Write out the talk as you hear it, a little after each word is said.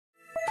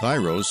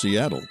Cairo,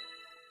 Seattle.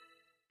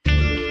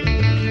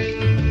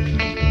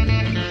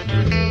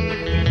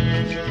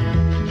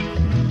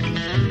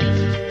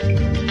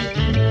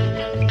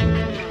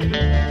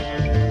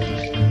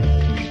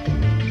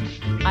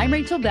 I'm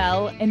Rachel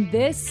Bell, and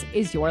this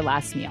is Your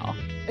Last Meal,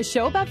 a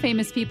show about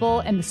famous people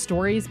and the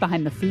stories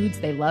behind the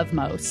foods they love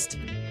most.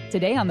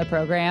 Today on the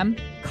program,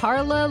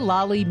 Carla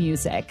Lalli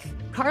Music.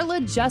 Carla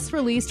just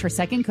released her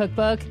second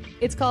cookbook.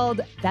 It's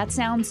called That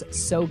Sounds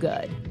So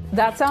Good.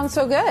 That sounds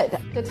so good.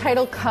 The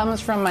title comes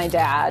from my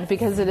dad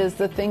because it is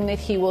the thing that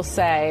he will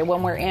say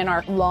when we're in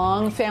our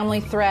long family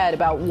thread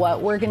about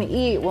what we're going to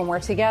eat when we're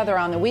together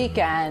on the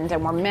weekend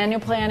and we're menu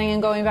planning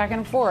and going back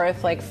and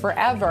forth like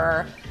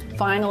forever.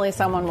 Finally,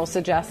 someone will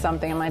suggest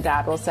something and my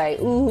dad will say,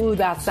 ooh,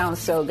 that sounds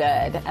so good.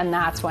 And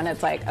that's when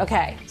it's like,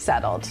 okay,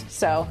 settled.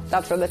 So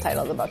that's where the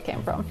title of the book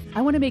came from.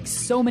 I want to make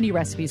so many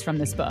recipes from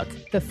this book.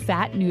 The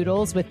fat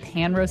noodles with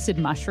pan-roasted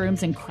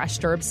mushrooms and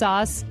crushed herb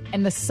sauce,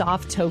 and the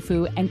soft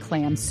tofu and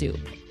clam soup.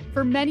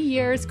 For many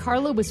years,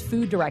 Carla was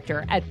food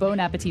director at Bon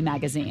Appetit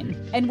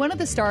magazine and one of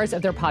the stars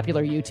of their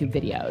popular YouTube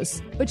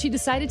videos. But she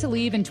decided to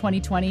leave in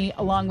 2020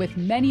 along with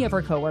many of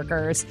her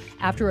coworkers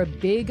after a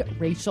big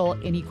racial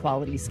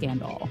inequality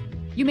scandal.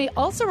 You may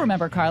also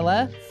remember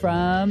Carla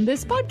from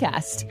this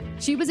podcast.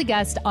 She was a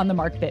guest on the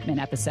Mark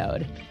Bittman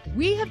episode.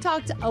 We have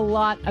talked a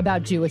lot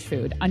about Jewish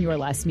food on Your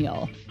Last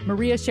Meal.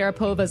 Maria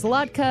Sharapova's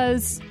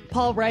latkes,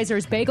 Paul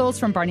Reiser's bagels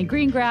from Barney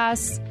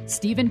Greengrass,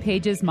 Stephen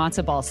Page's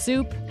matzo ball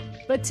soup.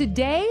 But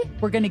today,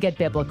 we're going to get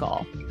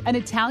biblical. An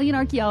Italian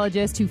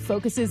archaeologist who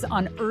focuses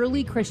on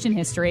early Christian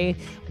history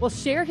will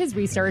share his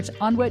research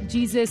on what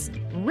Jesus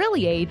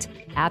really ate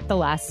at the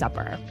Last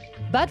Supper.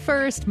 But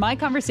first, my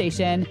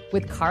conversation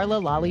with Carla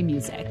Lalli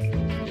Music.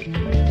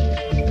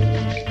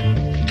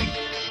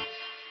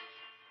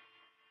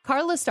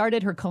 Carla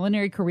started her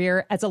culinary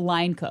career as a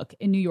line cook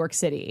in New York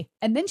City,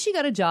 and then she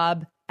got a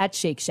job at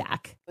Shake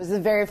Shack. I was the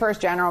very first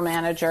general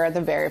manager at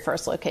the very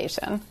first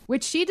location,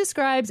 which she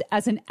describes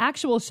as an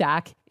actual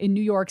shack in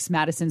New York's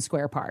Madison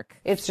Square Park.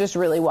 It's just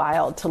really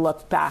wild to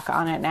look back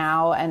on it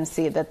now and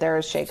see that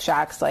there's Shake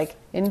Shacks like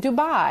in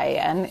Dubai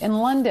and in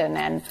London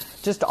and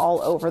just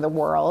all over the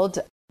world.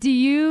 Do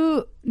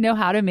you know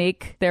how to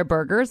make their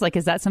burgers? Like,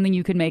 is that something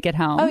you can make at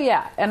home? Oh,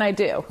 yeah. And I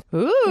do.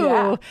 Ooh.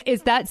 Yeah.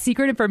 Is that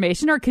secret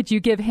information, or could you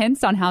give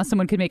hints on how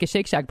someone could make a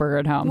Shake Shack burger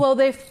at home? Well,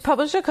 they've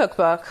published a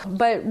cookbook,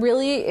 but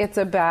really it's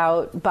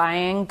about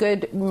buying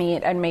good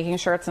meat and making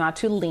sure it's not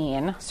too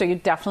lean. So you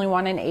definitely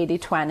want an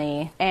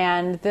 80-20.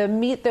 And the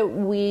meat that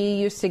we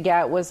used to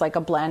get was like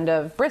a blend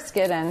of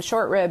brisket and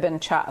short rib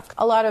and chuck.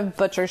 A lot of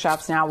butcher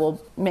shops now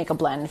will make a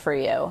blend for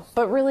you.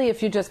 But really,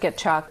 if you just get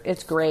chuck,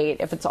 it's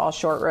great. If it's all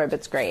short rib,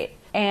 it's great.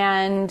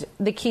 And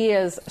the key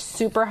is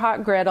super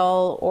hot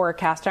griddle or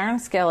cast iron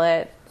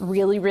skillet,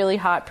 really, really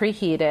hot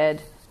preheated,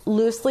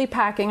 loosely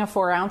packing a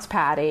 4-ounce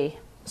patty,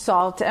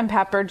 salt and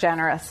pepper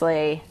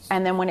generously.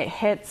 And then when it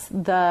hits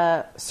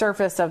the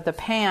surface of the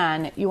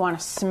pan, you want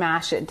to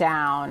smash it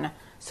down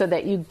so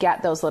that you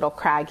get those little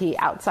craggy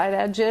outside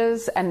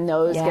edges, and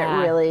those get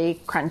really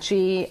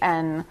crunchy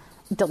and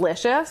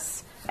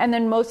delicious. And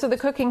then most of the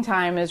cooking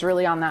time is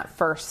really on that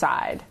first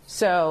side.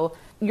 So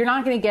you're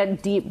not going to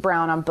get deep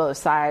brown on both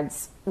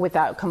sides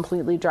without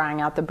completely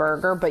drying out the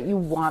burger, but you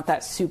want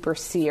that super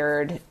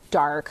seared,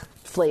 dark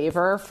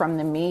flavor from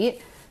the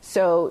meat.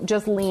 So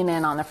just lean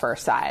in on the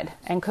first side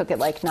and cook it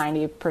like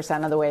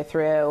 90% of the way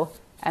through,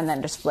 and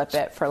then just flip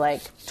it for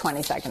like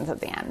 20 seconds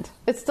at the end.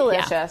 It's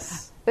delicious.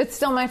 Yeah. It's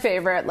still my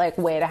favorite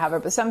way to have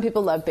it, but some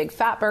people love big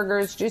fat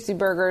burgers, juicy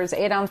burgers,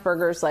 8-ounce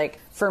burgers.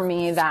 For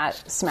me,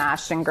 that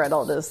smashed and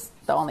griddled is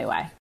the only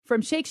way.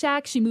 From Shake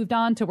Shack, she moved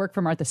on to work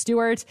for Martha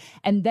Stewart,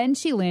 and then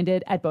she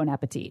landed at Bon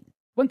Appetit.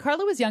 When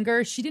Carla was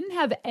younger, she didn't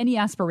have any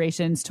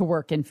aspirations to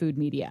work in food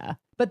media,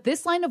 but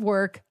this line of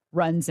work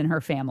runs in her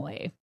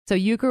family. So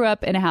you grew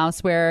up in a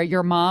house where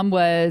your mom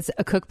was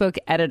a cookbook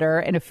editor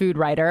and a food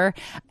writer.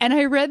 And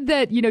I read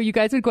that, you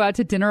guys would go out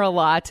to dinner a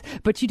lot,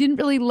 but you didn't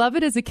really love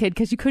it as a kid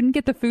because you couldn't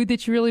get the food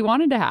that you really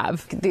wanted to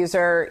have. These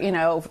are,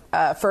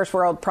 first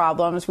world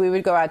problems. We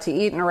would go out to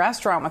eat in a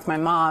restaurant with my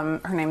mom.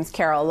 Her name's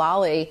Carla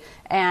Lalli.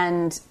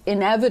 And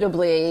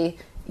inevitably,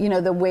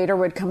 the waiter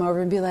would come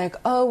over and be like,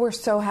 oh, we're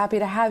so happy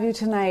to have you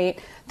tonight.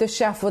 The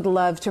chef would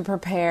love to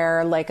prepare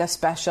a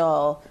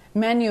special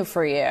menu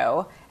for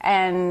you.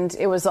 And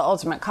it was the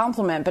ultimate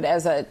compliment. But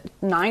as a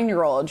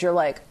 9-year-old, you're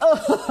like,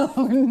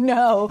 oh,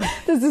 no,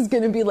 this is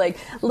going to be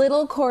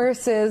little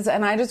courses.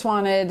 And I just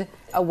wanted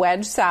a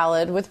wedge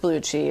salad with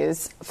blue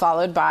cheese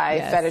followed by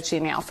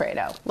fettuccine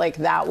Alfredo.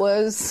 That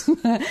was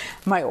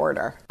my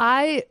order.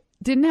 I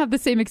didn't have the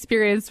same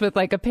experience with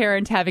a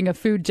parent having a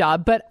food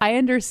job, but I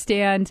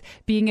understand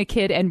being a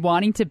kid and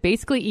wanting to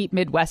basically eat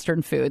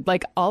Midwestern food.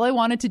 All I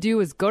wanted to do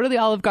was go to the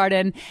Olive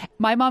Garden.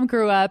 My mom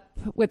grew up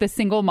with a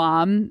single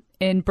mom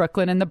in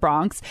Brooklyn and the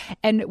Bronx,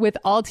 and with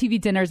all TV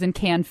dinners and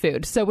canned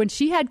food. So when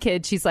she had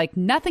kids, she's like,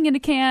 nothing in a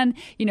can,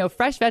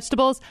 fresh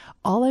vegetables.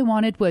 All I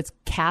wanted was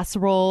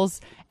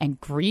casseroles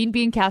and green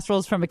bean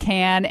casseroles from a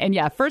can. And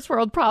first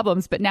world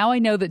problems. But now I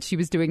know that she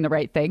was doing the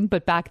right thing.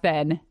 But back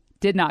then,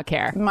 did not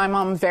care. My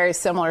mom, very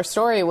similar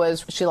story,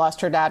 was she lost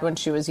her dad when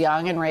she was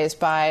young and raised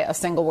by a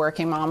single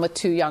working mom with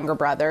 2 younger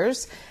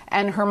brothers.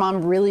 And her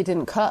mom really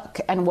didn't cook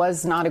and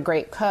was not a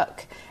great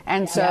cook.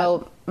 And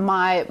so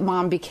my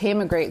mom became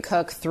a great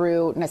cook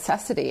through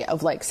necessity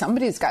of like,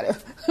 somebody has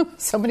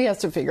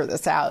to figure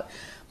this out.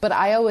 But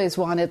I always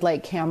wanted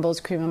like Campbell's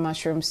cream and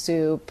mushroom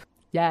soup.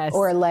 Yes.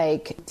 Or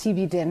like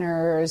TV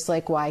dinners.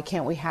 Like, why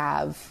can't we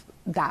have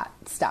that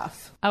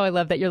stuff? Oh, I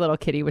love that your little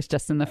kitty was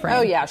just in the frame.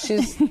 Oh, yeah.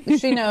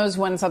 She knows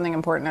when something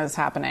important is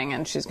happening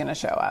and she's going to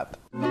show up.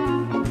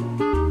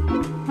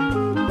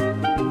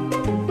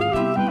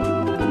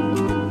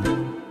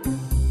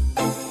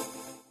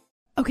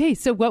 Okay,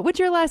 so what would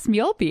your last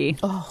meal be?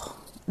 Oh,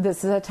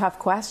 this is a tough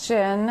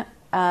question.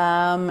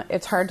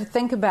 It's hard to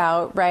think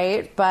about,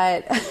 right?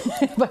 But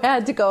if I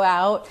had to go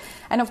out,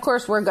 and of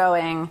course we're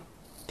going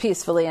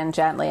peacefully and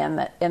gently in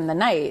the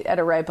night at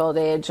a ripe old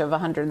age of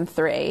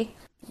 103.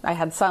 I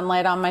had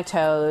sunlight on my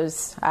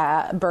toes,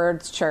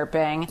 birds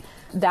chirping.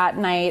 That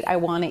night I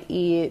want to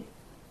eat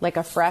like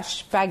a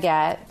fresh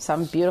baguette,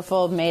 some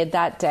beautiful made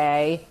that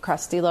day,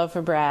 crusty loaf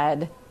of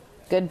bread,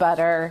 good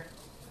butter,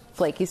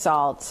 flaky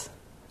salt,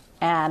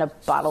 and a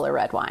bottle of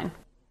red wine.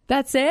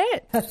 That's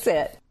it? That's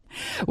it.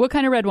 What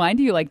kind of red wine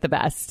do you like the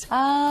best?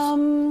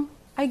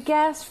 I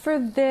guess for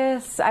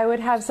this, I would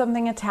have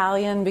something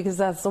Italian because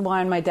that's the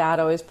wine my dad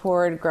always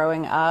poured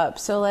growing up.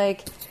 So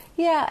like,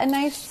 yeah, a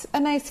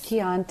nice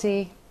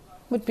Chianti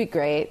would be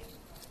great.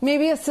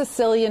 Maybe a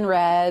Sicilian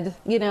red,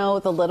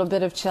 with a little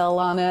bit of chill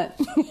on it.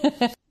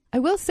 I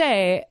will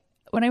say,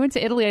 when I went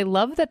to Italy, I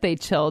love that they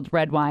chilled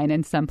red wine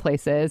in some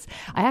places.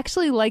 I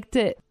actually liked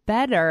it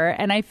better,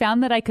 and I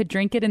found that I could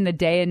drink it in the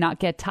day and not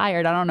get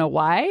tired. I don't know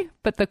why,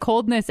 but the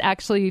coldness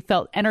actually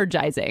felt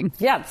energizing.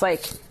 Yeah, it's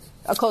like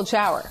a cold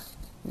shower,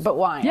 but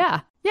wine.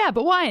 Yeah,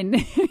 but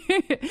wine.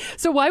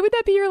 So why would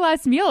that be your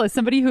last meal? As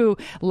somebody who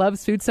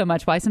loves food so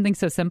much, why something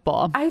so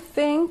simple? I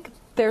think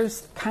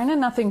there's kind of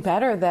nothing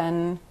better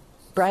than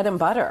bread and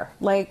butter.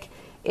 Like,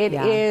 it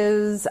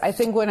is, I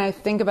think when I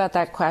think about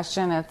that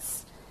question,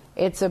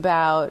 it's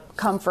about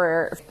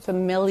comfort,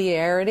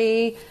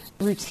 familiarity,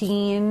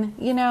 routine,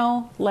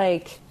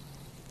 like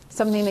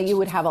something that you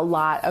would have a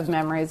lot of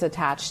memories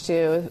attached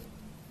to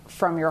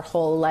from your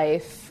whole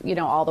life,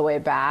 all the way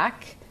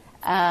back.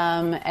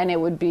 And it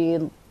would be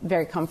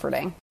very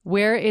comforting.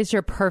 Where is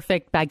your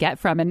perfect baguette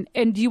from?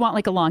 And do you want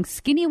like a long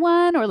skinny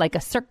one or like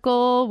a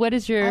circle? What do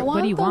you want? I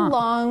want the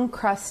long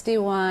crusty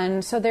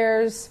one. So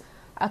there's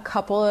a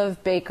couple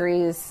of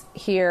bakeries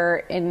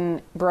here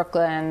in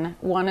Brooklyn.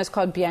 One is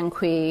called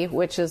Bianqui,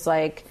 which is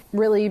like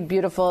really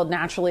beautiful,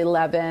 naturally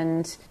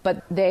leavened,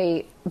 but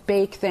they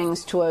bake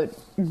things to a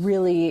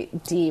really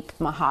deep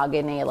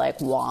mahogany, like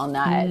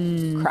walnut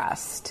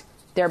crust.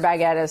 Their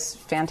baguette is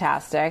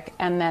fantastic.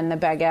 And then the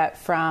baguette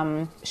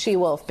from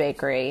She-Wolf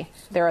Bakery,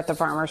 they're at the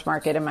farmer's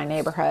market in my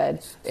neighborhood.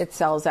 It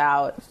sells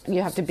out.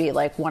 You have to be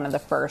like one of the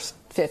first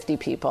 50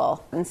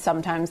 people. And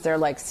sometimes they're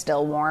like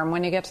still warm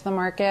when you get to the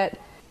market.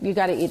 You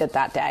got to eat it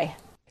that day.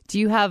 Do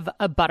you have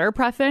a butter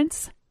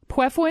preference?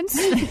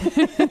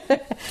 I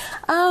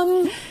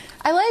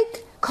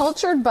like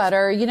cultured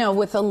butter,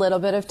 with a little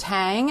bit of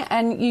tang.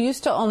 And you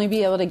used to only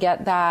be able to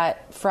get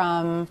that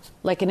from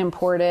like an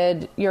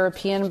imported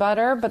European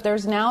butter. But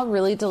there's now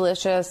really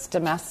delicious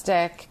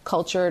domestic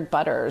cultured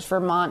butters.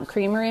 Vermont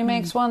Creamery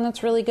makes one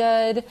that's really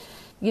good.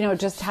 It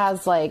just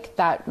has like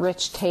that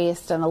rich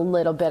taste and a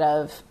little bit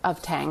of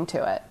tang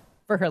to it.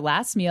 For her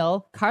last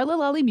meal, Carla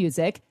Lalli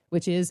Music,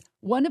 which is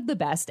one of the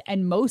best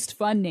and most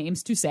fun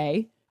names to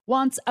say,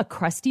 wants a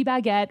crusty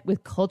baguette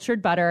with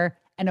cultured butter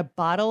and a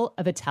bottle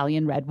of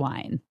Italian red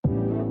wine.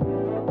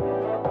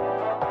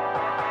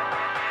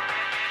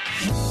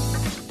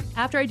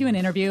 After I do an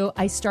interview,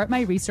 I start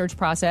my research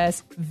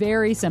process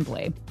very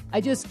simply.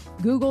 I just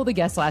Google the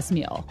guest's last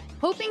meal,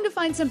 hoping to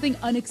find something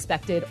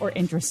unexpected or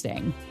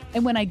interesting.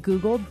 And when I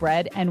Googled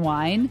bread and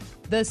wine,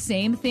 the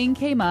same thing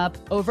came up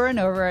over and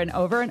over and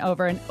over and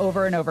over and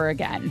over and over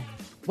again.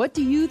 What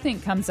do you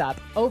think comes up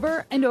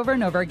over and over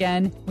and over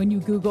again when you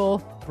Google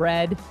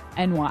bread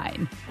and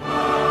wine?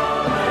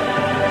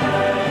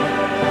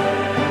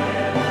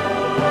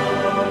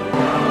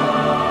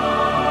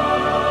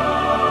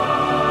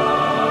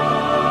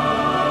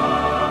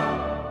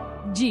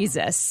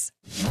 Jesus.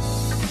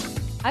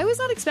 I was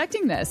not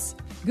expecting this.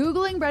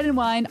 Googling bread and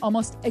wine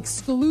almost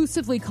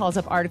exclusively calls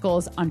up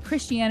articles on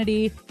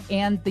Christianity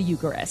and the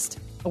Eucharist,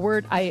 a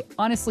word I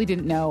honestly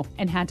didn't know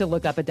and had to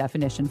look up a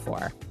definition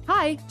for.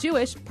 Hi,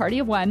 Jewish, party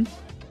of one.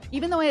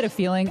 Even though I had a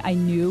feeling I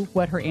knew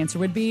what her answer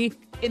would be,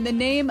 in the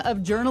name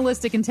of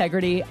journalistic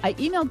integrity, I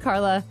emailed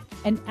Carla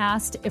and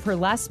asked if her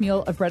last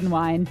meal of bread and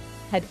wine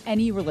had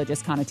any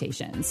religious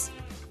connotations.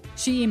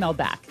 She emailed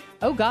back,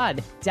 "Oh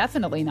God,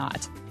 definitely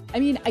not. I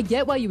mean, I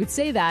get why you would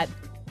say that,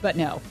 but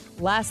no,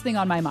 last thing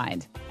on my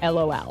mind,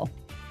 LOL."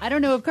 I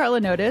don't know if Carla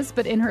noticed,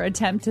 but in her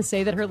attempt to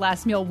say that her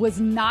last meal was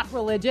not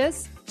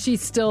religious, she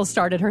still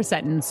started her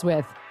sentence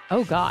with,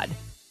 "Oh God."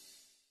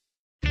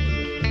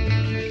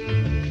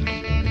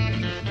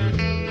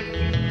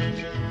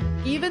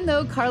 Even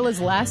though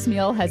Carla's last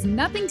meal has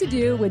nothing to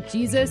do with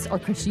Jesus or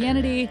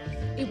Christianity,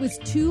 it was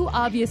too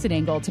obvious an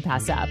angle to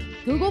pass up.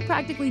 Google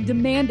practically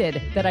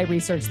demanded that I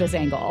research this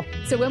angle.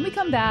 So when we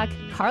come back,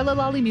 Carla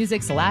Lalli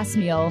Music's last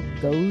meal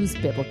goes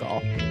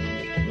biblical.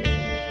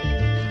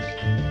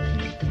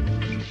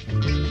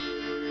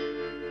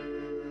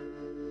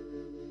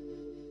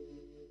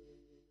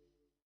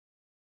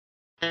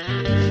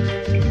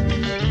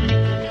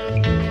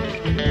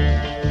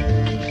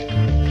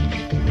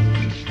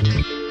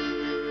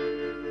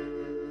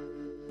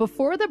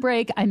 Before the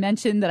break, I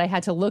mentioned that I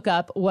had to look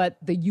up what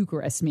the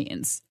Eucharist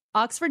means.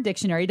 Oxford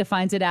Dictionary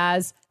defines it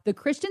as the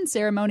Christian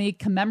ceremony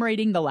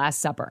commemorating the Last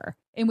Supper,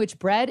 in which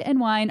bread and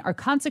wine are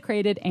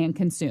consecrated and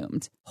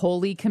consumed.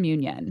 Holy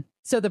Communion.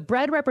 So the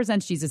bread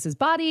represents Jesus'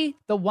 body,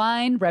 the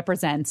wine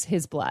represents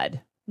his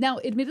blood. Now,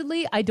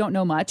 admittedly, I don't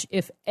know much,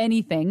 if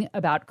anything,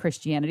 about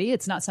Christianity.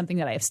 It's not something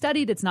that I have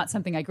studied. It's not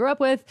something I grew up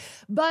with.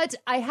 But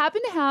I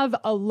happen to have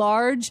a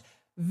large,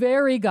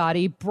 very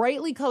gaudy,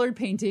 brightly colored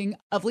painting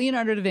of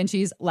Leonardo da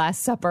Vinci's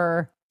Last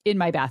Supper in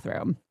my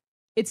bathroom.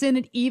 It's in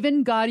an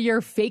even gaudier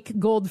fake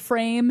gold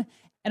frame,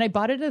 and I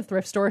bought it at a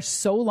thrift store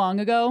so long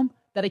ago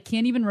that I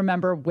can't even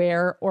remember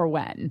where or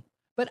when.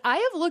 But I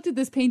have looked at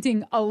this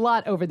painting a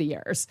lot over the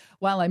years,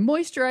 while I'm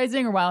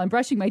moisturizing or while I'm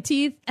brushing my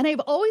teeth, and I've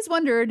always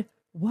wondered,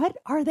 what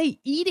are they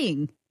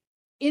eating?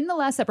 In the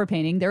Last Supper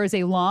painting, there is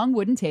a long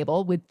wooden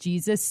table with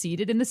Jesus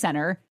seated in the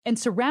center, and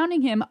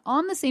surrounding him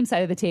on the same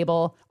side of the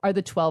table are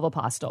the 12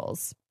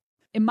 apostles.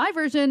 In my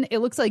version, it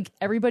looks like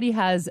everybody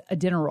has a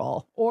dinner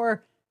roll,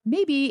 or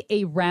maybe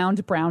a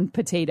round brown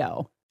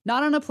potato.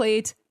 Not on a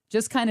plate,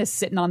 just kind of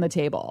sitting on the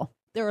table.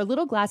 There are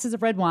little glasses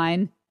of red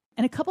wine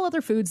and a couple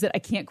other foods that I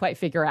can't quite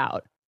figure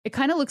out. It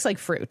kind of looks like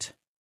fruit.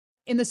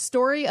 In the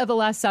story of the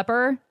Last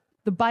Supper,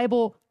 the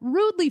Bible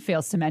rudely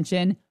fails to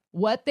mention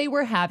what they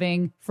were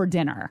having for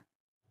dinner.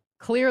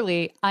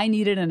 Clearly, I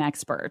needed an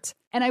expert,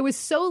 and I was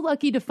so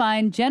lucky to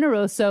find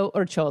Generoso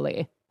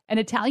Orcioli, an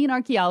Italian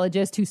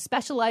archaeologist who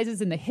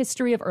specializes in the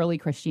history of early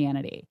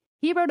Christianity.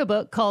 He wrote a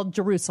book called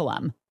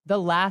Jerusalem, The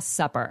Last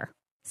Supper.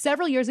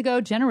 Several years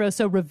ago,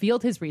 Generoso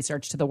revealed his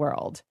research to the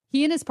world.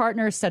 He and his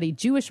partner studied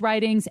Jewish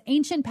writings,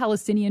 ancient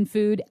Palestinian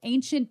food,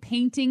 ancient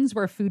paintings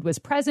where food was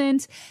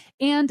present,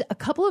 and a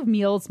couple of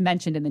meals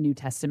mentioned in the New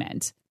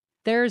Testament.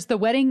 There's the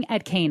wedding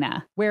at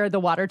Cana, where the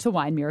water to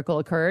wine miracle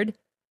occurred,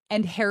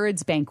 and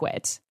Herod's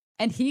banquet.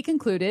 And he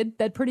concluded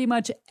that pretty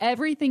much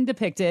everything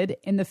depicted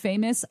in the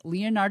famous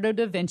Leonardo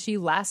da Vinci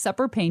Last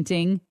Supper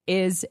painting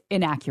is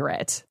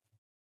inaccurate.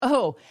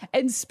 Oh,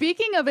 and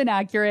speaking of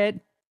inaccurate,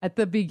 at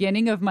the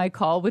beginning of my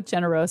call with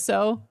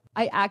Generoso,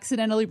 I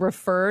accidentally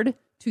referred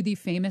to the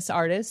famous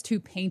artist who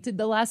painted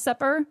the Last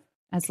Supper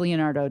as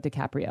Leonardo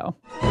DiCaprio.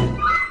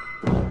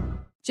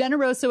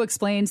 Generoso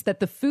explains that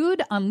the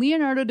food on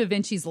Leonardo da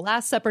Vinci's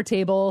Last Supper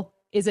table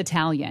is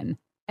Italian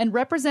and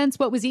represents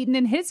what was eaten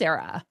in his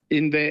era.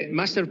 In the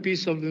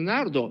masterpiece of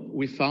Leonardo,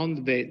 we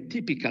found the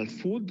typical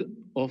food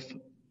of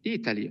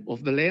Italy,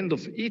 of the land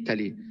of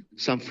Italy,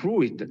 some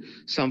fruit,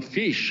 some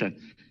fish.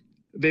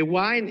 The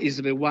wine is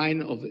the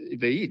wine of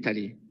the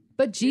Italy.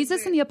 But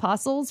Jesus and the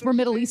apostles were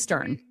Middle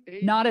Eastern,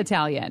 not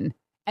Italian.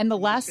 And the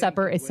Last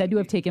Supper is said to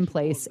have taken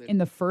place in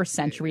the 1st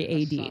century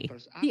AD.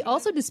 He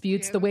also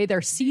disputes the way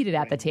they're seated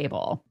at the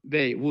table.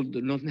 They would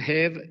not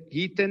have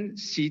eaten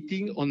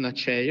sitting on a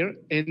chair,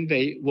 and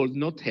they would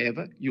not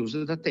have used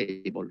a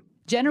table.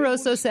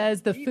 Generoso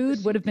says the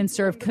food would have been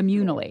served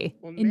communally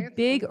in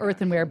big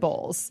earthenware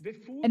bowls,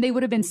 and they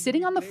would have been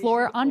sitting on the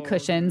floor on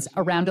cushions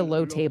around a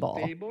low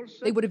table.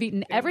 They would have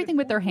eaten everything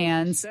with their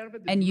hands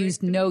and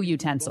used no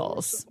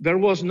utensils. There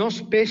was no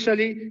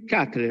specially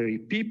cutlery.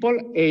 People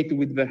ate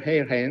with their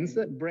hands.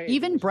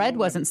 Even bread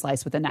wasn't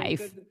sliced with a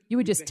knife. You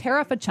would just tear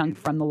off a chunk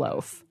from the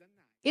loaf.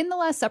 In the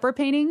Last Supper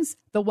paintings,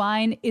 the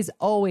wine is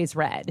always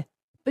red.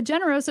 But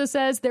Generoso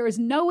says there is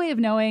no way of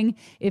knowing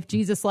if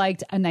Jesus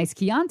liked a nice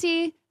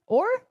Chianti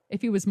or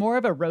if he was more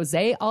of a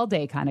rosé all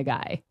day kind of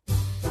guy.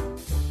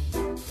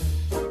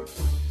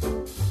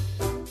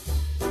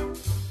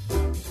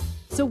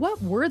 So what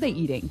were they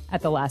eating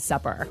at the Last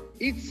Supper?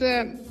 It's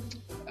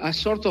a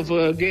sort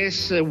of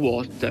guess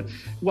what.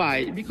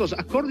 Why? Because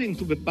according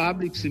to the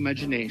public's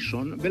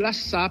imagination, the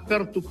Last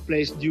Supper took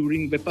place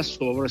during the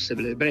Passover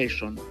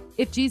celebration.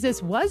 If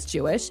Jesus was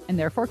Jewish and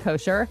therefore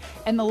kosher,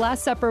 and the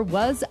Last Supper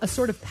was a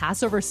sort of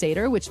Passover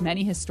Seder, which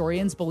many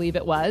historians believe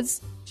it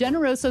was,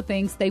 Generoso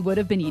thinks they would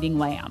have been eating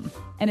lamb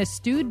and a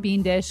stewed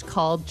bean dish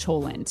called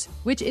cholent,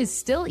 which is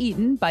still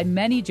eaten by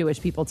many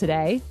Jewish people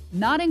today,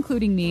 not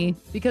including me,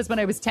 because when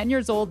I was 10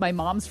 years old, my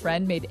mom's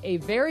friend made a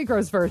very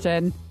gross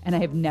version, and I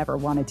have never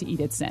wanted to eat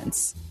it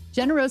since.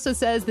 Generoso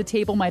says the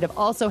table might have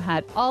also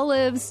had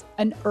olives,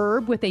 an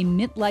herb with a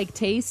mint-like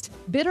taste,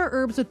 bitter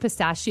herbs with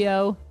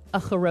pistachio, a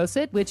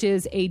charoset, which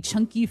is a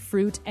chunky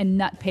fruit and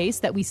nut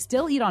paste that we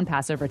still eat on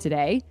Passover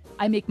today.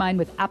 I make mine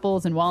with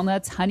apples and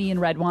walnuts, honey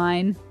and red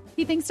wine.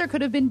 He thinks there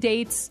could have been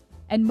dates,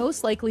 and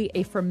most likely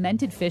a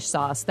fermented fish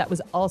sauce that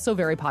was also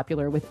very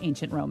popular with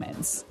ancient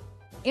Romans.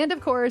 And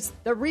of course,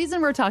 the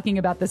reason we're talking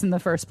about this in the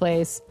first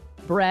place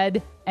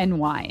bread, and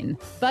wine.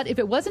 But if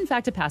it was in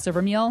fact a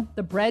Passover meal,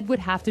 the bread would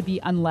have to be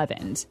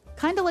unleavened,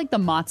 kind of like the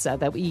matzah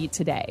that we eat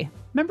today.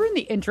 Remember in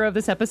the intro of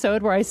this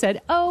episode where I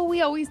said, oh,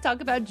 we always talk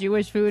about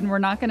Jewish food and we're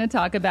not going to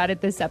talk about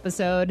it this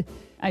episode?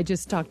 I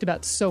just talked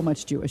about so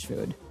much Jewish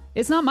food.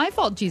 It's not my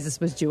fault Jesus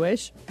was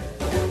Jewish.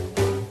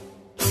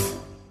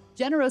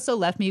 Generoso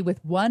left me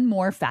with one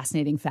more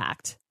fascinating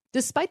fact.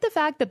 Despite the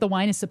fact that the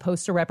wine is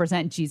supposed to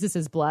represent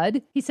Jesus'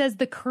 blood, he says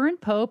the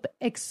current pope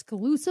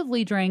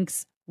exclusively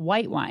drinks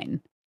white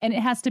wine, and it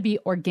has to be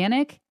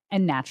organic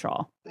and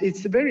natural.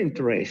 It's very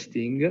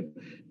interesting.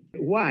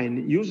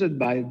 Wine used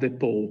by the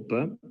Pope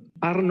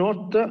are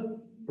not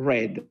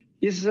red,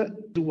 is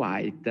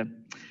white.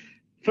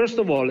 First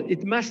of all,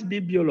 it must be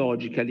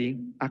biologically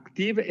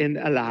active and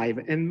alive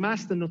and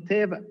must not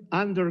have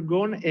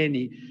undergone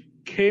any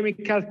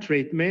chemical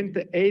treatment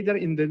either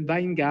in the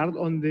vineyard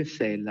or the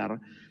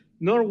cellar,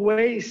 nor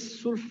may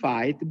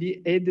sulfite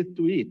be added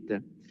to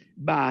it.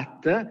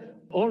 But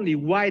only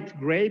white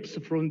grapes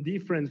from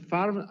different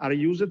farms are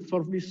used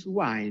for this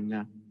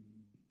wine.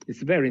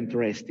 It's very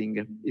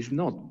interesting. It's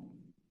not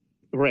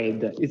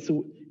red,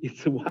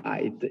 it's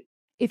white.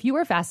 If you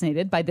are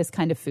fascinated by this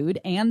kind of food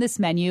and this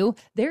menu,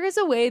 there is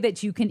a way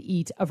that you can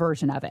eat a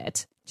version of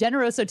it.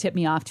 Generoso tipped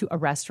me off to a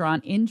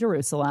restaurant in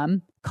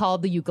Jerusalem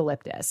called the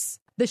Eucalyptus.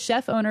 The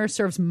chef owner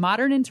serves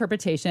modern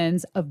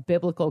interpretations of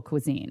biblical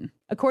cuisine.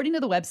 According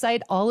to the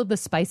website, all of the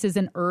spices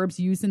and herbs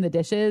used in the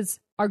dishes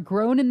are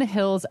grown in the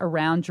hills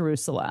around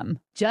Jerusalem,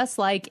 just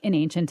like in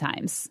ancient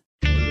times.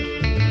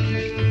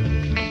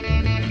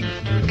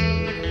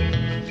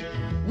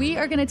 We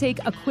are going to take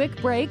a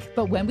quick break,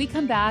 but when we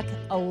come back,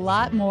 a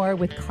lot more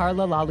with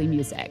Carla Lalli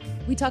music.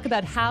 We talk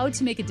about how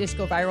to make a dish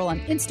go viral on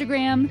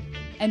Instagram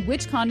and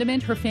which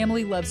condiment her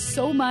family loves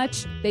so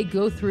much they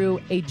go through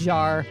a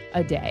jar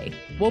a day.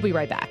 We'll be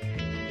right back.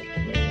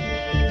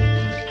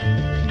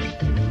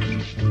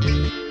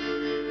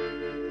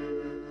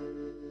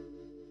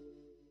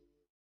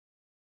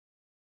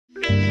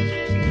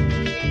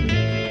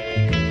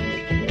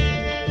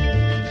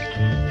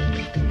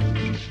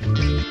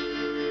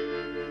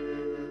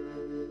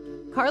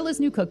 Carla's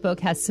new cookbook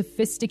has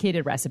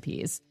sophisticated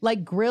recipes,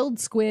 like grilled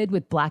squid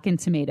with blackened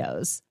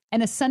tomatoes,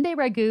 and a Sunday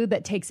ragu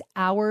that takes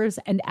hours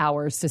and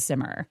hours to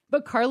simmer.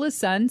 But Carla's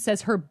son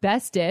says her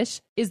best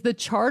dish is the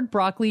charred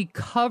broccoli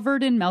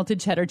covered in melted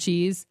cheddar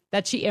cheese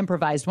that she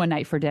improvised one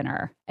night for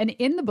dinner. And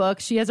in the book,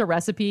 she has a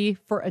recipe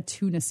for a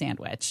tuna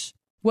sandwich.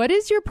 What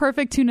is your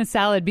perfect tuna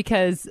salad?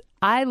 Because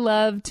I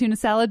love tuna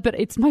salad, but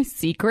it's my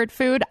secret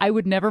food. I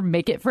would never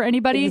make it for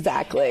anybody.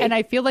 Exactly. And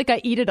I feel like I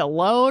eat it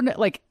alone,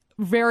 like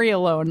very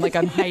alone, like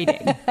I'm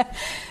hiding.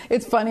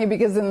 It's funny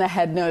because in the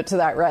head note to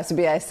that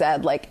recipe, I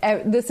said, like,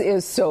 this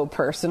is so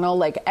personal.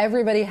 Like,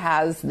 everybody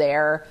has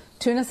their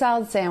tuna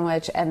salad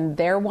sandwich and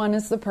their one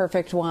is the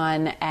perfect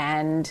one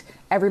and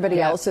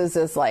everybody else's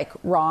is like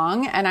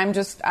wrong. And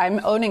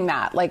I'm owning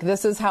that. Like,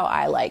 this is how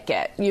I like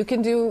it. You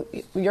can do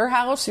your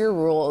house, your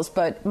rules,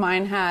 but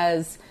mine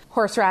has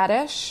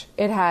horseradish.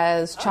 It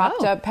has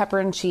chopped up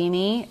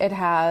pepperoncini. It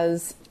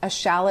has a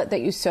shallot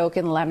that you soak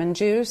in lemon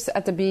juice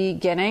at the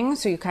beginning.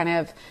 So you kind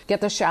of get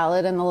the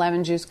shallot and the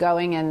lemon juice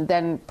going and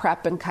then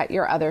prep and cut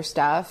your other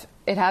stuff.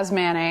 It has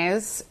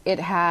mayonnaise. It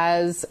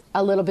has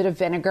a little bit of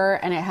vinegar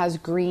and it has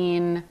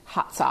green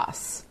hot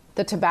sauce,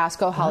 the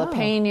Tabasco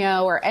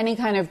jalapeno or any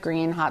kind of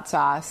green hot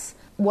sauce.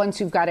 Once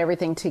you've got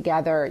everything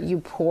together, you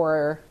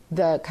pour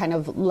the kind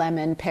of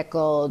lemon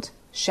pickled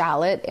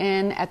shallot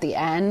in at the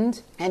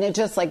end and it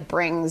just like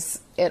brings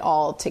it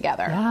all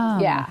together.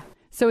 Yeah.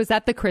 So is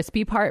that the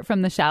crispy part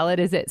from the shallot?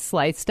 Is it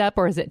sliced up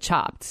or is it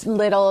chopped?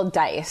 Little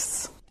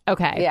dice.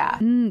 Okay. Yeah.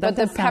 But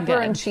the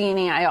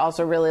pepperoncini, I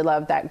also really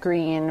love that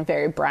green,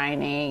 very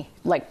briny,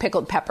 like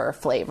pickled pepper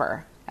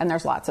flavor. And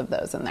there's lots of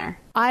those in there.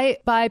 I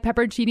buy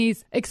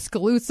pepperoncinis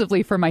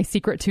exclusively for my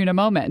secret tuna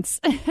moments.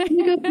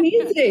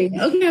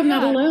 Amazing. Okay, I'm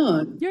not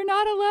alone. You're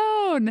not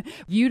alone.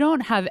 You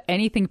don't have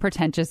anything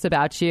pretentious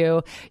about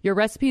you. Your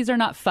recipes are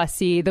not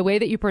fussy. The way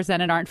that you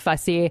present it aren't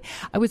fussy.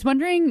 I was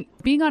wondering,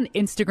 being on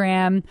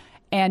Instagram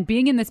and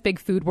being in this big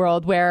food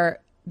world where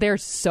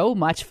there's so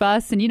much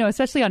fuss, and, you know,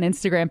 especially on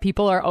Instagram,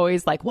 people are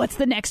always like, what's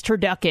the next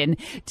turducken?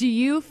 Do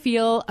you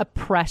feel a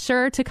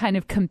pressure to kind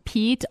of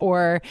compete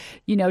or,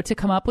 you know, to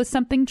come up with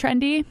something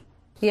trendy?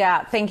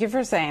 Yeah, thank you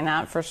for saying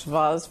that. First of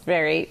all, it's a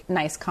very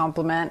nice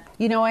compliment.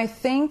 You know, I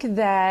think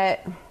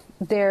that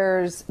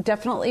there's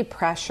definitely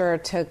pressure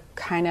to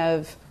kind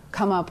of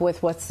come up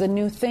with what's the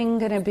new thing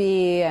going to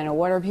be and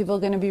what are people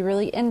going to be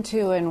really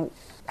into and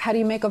how do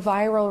you make a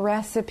viral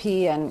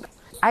recipe. And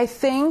I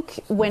think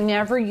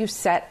whenever you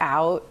set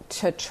out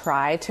to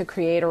try to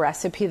create a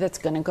recipe that's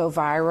going to go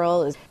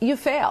viral, you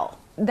fail.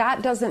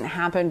 That doesn't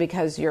happen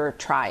because you're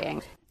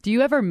trying. Do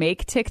you ever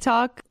make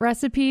TikTok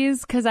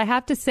recipes? Because I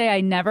have to say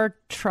I never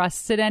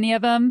trusted any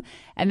of them.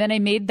 And then I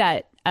made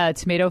that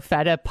tomato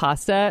feta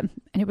pasta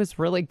and it was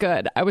really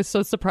good. I was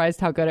so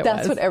surprised how good it was.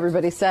 That's what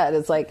everybody said.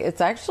 It's like,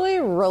 it's actually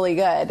really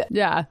good.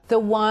 Yeah. The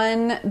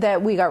one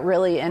that we got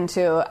really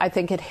into, I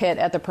think it hit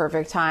at the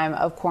perfect time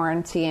of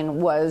quarantine,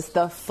 was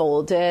the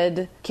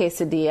folded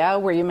quesadilla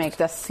where you make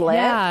the slit.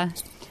 Yeah.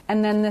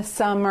 And then this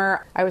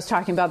summer, I was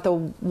talking about the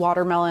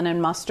watermelon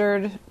and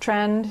mustard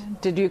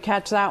trend. Did you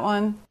catch that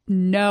one?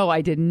 No,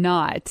 I did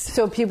not.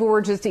 So people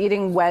were just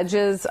eating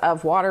wedges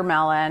of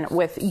watermelon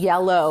with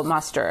yellow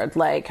mustard,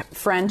 like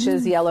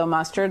French's yellow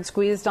mustard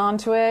squeezed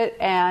onto it.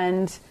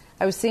 And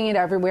I was seeing it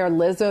everywhere.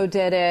 Lizzo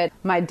did it.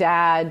 My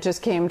dad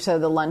just came to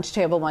the lunch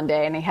table one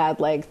day and he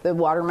had like the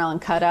watermelon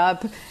cut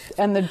up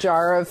and the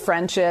jar of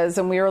French's.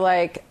 And we were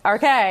like,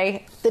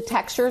 okay, the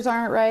textures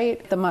aren't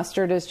right. The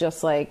mustard is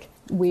just like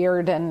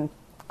weird and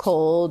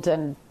cold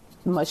and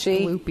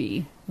mushy.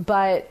 Loopy.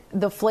 But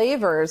the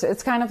flavors,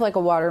 it's kind of like a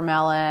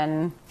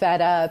watermelon,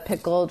 feta,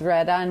 pickled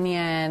red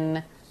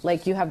onion.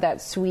 Like you have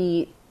that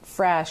sweet,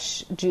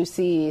 fresh,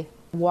 juicy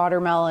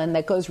watermelon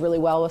that goes really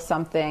well with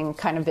something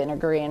kind of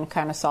vinegary and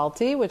kind of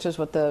salty, which is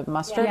what the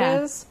mustard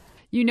is.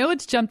 You know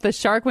it's jumped the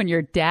shark when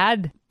your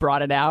dad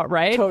brought it out,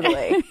 right?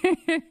 Totally.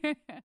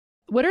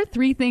 What are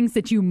 3 things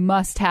that you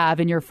must have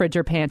in your fridge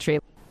or pantry?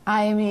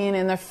 I mean,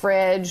 in the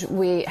fridge,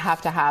 we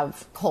have to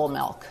have whole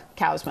milk,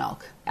 cow's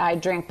milk. I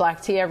drink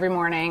black tea every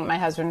morning. My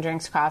husband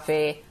drinks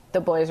coffee. The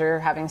boys are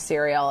having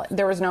cereal.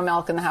 There was no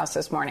milk in the house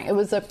this morning. It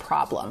was a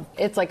problem.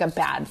 It's like a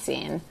bad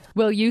scene.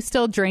 Will you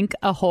still drink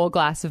a whole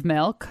glass of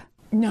milk?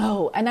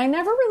 No, and I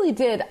never really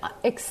did,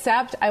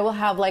 except I will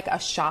have like a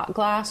shot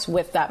glass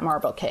with that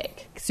marble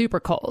cake. Super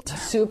cold.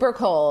 Super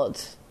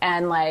cold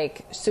and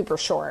like super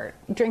short.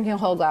 Drinking a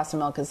whole glass of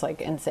milk is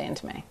like insane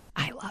to me.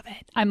 I love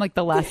it. I'm like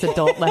the last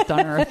adult left on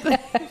earth.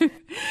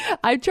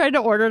 I've tried to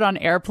order it on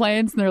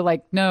airplanes and they're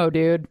like, no,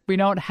 dude, we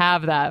don't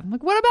have that. I'm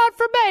like, what about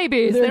for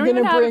babies? They're going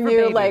to bring you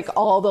babies. like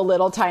all the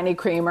little tiny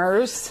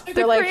creamers.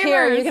 They're like,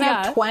 here, you can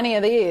have 20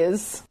 of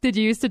these. Did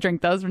you used to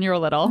drink those when you were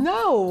little?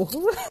 No.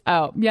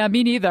 Oh, yeah,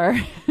 me neither.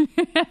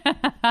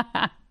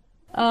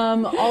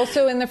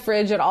 Also in the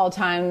fridge at all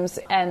times,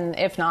 and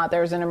if not,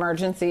 there's an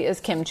emergency, is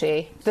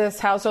kimchi. This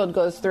household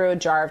goes through a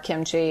jar of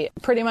kimchi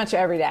pretty much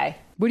every day.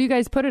 What do you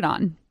guys put it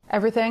on?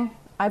 Everything.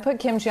 I put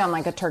kimchi on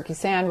like a turkey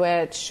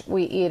sandwich.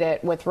 We eat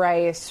it with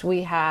rice.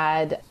 We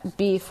had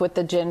beef with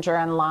the ginger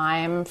and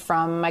lime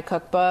from my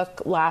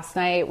cookbook last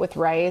night with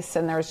rice,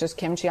 and there was just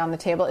kimchi on the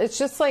table. It's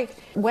just like,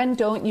 when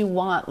don't you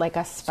want like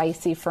a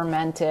spicy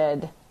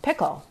fermented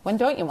pickle? When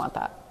don't you want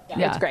that?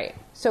 Yeah. It's great.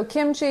 So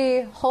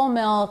kimchi, whole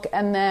milk,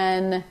 and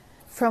then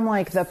from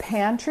like the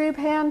pantry,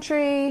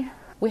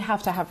 we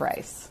have to have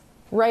rice.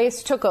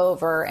 Rice took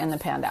over in the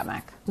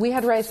pandemic. We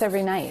had rice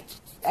every night.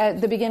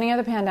 At the beginning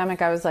of the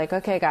pandemic, I was like,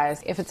 okay,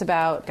 guys, if it's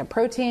about a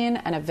protein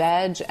and a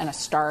veg and a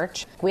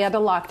starch, we had to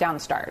lock down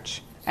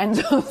starch. And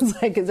so I was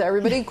like, is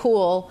everybody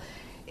cool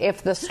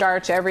if the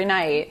starch every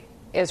night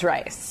is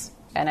rice?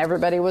 And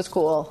everybody was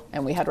cool,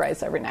 and we had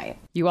rice every night.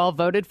 You all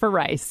voted for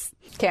rice.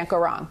 Can't go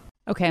wrong.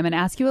 Okay, I'm going to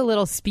ask you a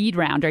little speed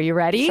round. Are you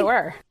ready?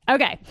 Sure.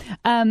 Okay.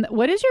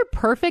 What is your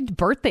perfect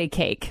birthday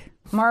cake?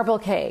 Marble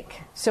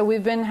cake. So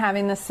we've been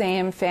having the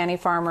same Fannie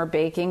Farmer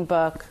baking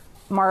book,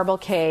 marble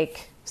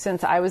cake,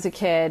 since I was a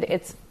kid.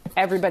 It's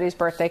everybody's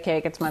birthday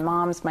cake. It's my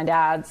mom's, my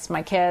dad's,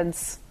 my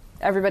kids.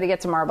 Everybody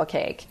gets a marble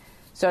cake.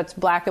 So it's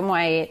black and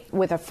white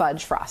with a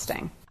fudge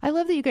frosting. I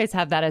love that you guys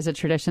have that as a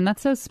tradition.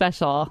 That's so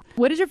special.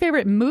 What is your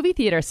favorite movie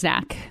theater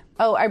snack?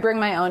 Oh, I bring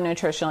my own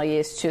nutritional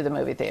yeast to the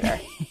movie theater.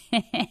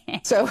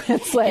 So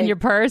it's like... in your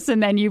purse,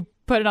 and then you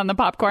put it on the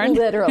popcorn?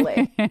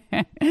 Literally.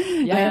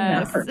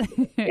 Yes.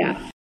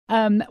 Yeah.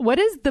 What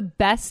is the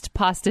best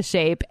pasta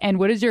shape, and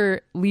what is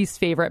your least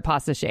favorite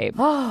pasta shape?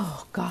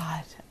 Oh,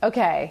 God.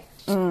 Okay.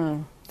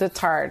 That's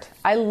hard.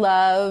 I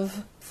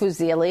love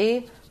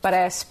fusilli, but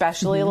I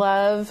especially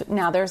love...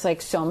 Now there's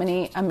like so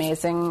many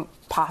amazing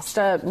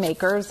pasta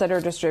makers that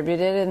are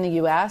distributed in the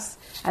U.S.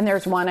 And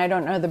there's one, I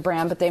don't know the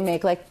brand, but they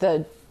make like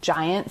the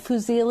giant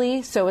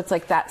fusilli. So it's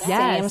like that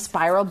same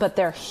spiral, but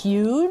they're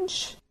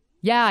huge.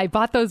 Yeah, I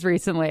bought those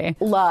recently.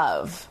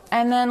 Love.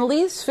 And then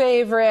least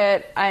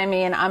favorite, I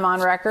mean, I'm on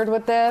record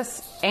with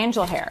this,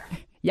 angel hair.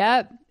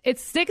 Yep. It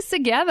sticks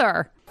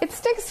together. It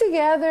sticks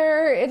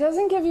together. It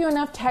doesn't give you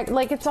enough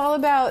like it's all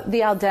about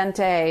the al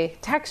dente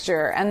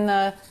texture, and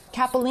the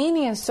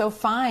capellini is so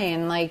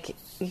fine. Like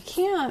you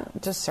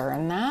can't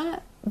discern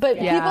that. But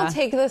people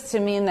take this to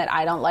mean that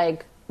I don't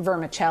like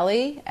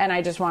vermicelli, and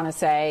I just want to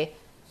say,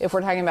 if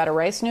we're talking about a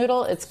rice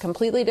noodle, it's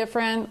completely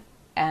different,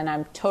 and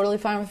I'm totally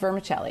fine with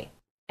vermicelli.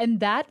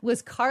 And that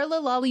was Carla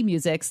Lalli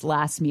Music's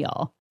Last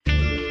Meal.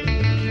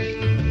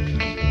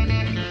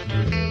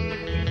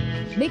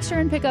 Make sure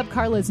and pick up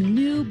Carla's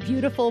new,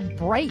 beautiful,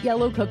 bright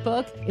yellow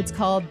cookbook. It's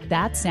called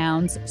That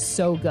Sounds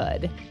So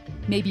Good.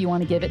 Maybe you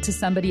want to give it to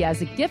somebody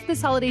as a gift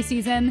this holiday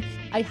season.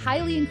 I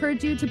highly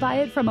encourage you to buy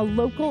it from a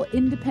local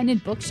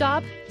independent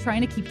bookshop, trying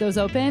to keep those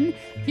open.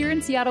 Here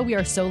in Seattle, we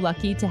are so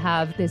lucky to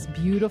have this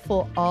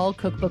beautiful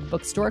all-cookbook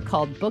bookstore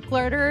called Book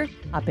Larder.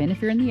 Hop in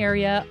if you're in the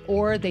area,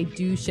 or they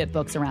do ship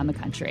books around the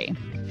country.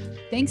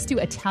 Thanks to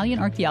Italian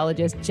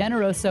archaeologist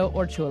Generoso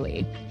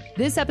Orciuoli.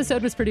 This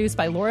episode was produced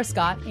by Laura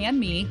Scott and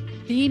me.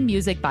 Theme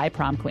music by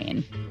Prom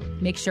Queen.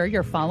 Make sure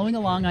you're following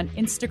along on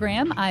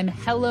Instagram. I'm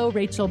Hello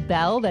Rachel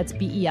Bell. That's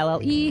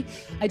Belle.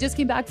 I just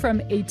came back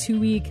from a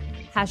 2-week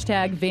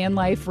 #van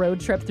life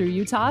road trip through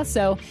Utah.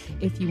 So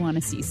if you want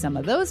to see some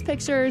of those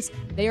pictures,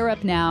 they are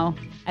up now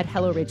at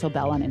Hello Rachel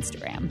Bell on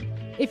Instagram.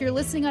 If you're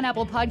listening on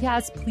Apple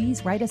Podcasts,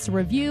 please write us a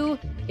review.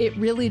 It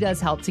really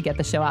does help to get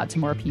the show out to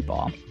more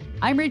people.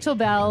 I'm Rachel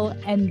Bell,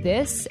 and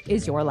this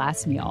is Your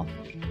Last Meal.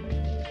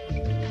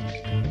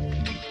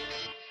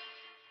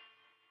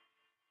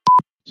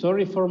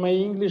 Sorry for my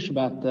English,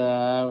 but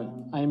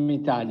I'm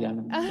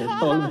Italian.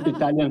 All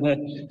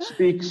Italian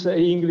speaks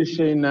English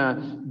in a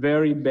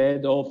very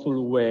bad,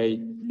 awful way.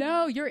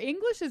 No, your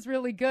English is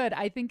really good.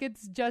 I think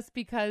it's just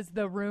because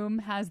the room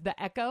has the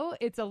echo.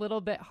 It's a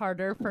little bit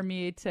harder for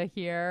me to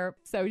hear.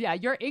 So yeah,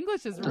 your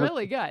English is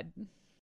really good.